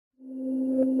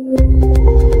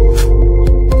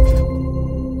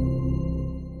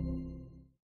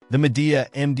The Midea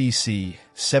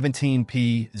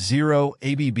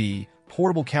MDC17P0ABB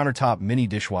portable countertop mini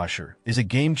dishwasher is a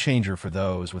game-changer for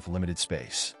those with limited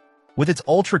space. With its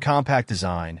ultra-compact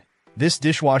design, this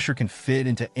dishwasher can fit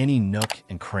into any nook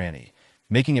and cranny,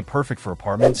 making it perfect for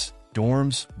apartments,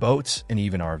 dorms, boats, and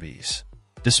even RVs.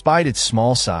 Despite its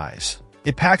small size,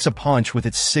 it packs a punch with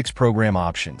its 6 program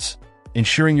options,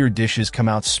 ensuring your dishes come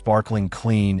out sparkling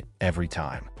clean every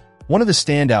time. One of the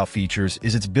standout features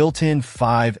is its built-in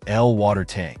 5L water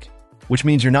tank, which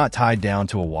means you're not tied down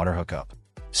to a water hookup.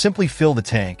 Simply fill the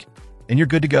tank, and you're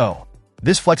good to go.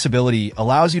 This flexibility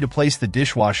allows you to place the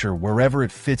dishwasher wherever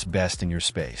it fits best in your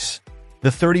space. The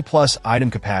 30-plus item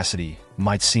capacity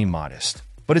might seem modest,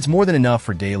 but it's more than enough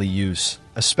for daily use,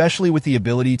 especially with the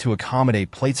ability to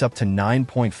accommodate plates up to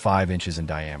 9.5 inches in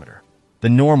diameter. The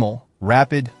normal,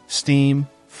 rapid, steam,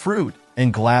 fruit,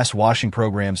 and glass washing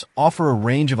programs offer a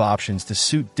range of options to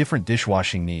suit different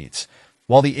dishwashing needs,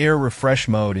 while the air refresh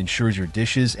mode ensures your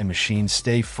dishes and machines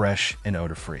stay fresh and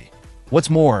odor-free. What's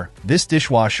more, this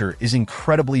dishwasher is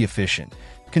incredibly efficient,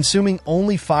 consuming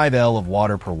only 5L of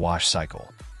water per wash cycle,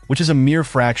 which is a mere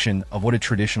fraction of what a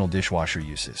traditional dishwasher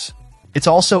uses. It's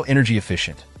also energy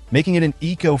efficient, making it an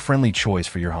eco-friendly choice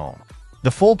for your home.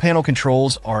 The full panel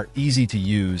controls are easy to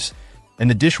use, and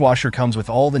the dishwasher comes with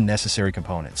all the necessary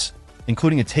components,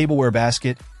 including a tableware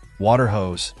basket, water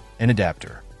hose, and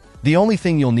adapter. The only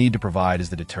thing you'll need to provide is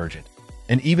the detergent,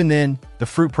 and even then, the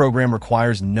fruit program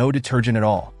requires no detergent at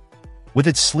all. With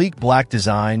its sleek black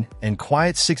design and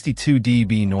quiet 62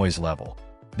 dB noise level,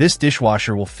 this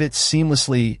dishwasher will fit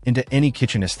seamlessly into any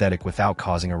kitchen aesthetic without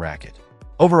causing a racket.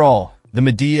 Overall, the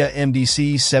Midea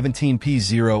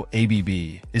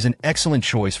MDC17P0ABB is an excellent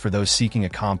choice for those seeking a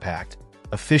compact,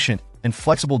 efficient, and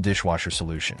flexible dishwasher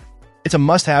solution. It's a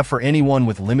must-have for anyone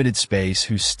with limited space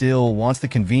who still wants the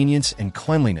convenience and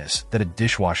cleanliness that a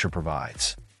dishwasher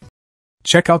provides.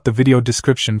 Check out the video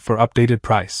description for updated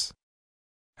price.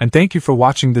 And thank you for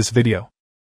watching this video.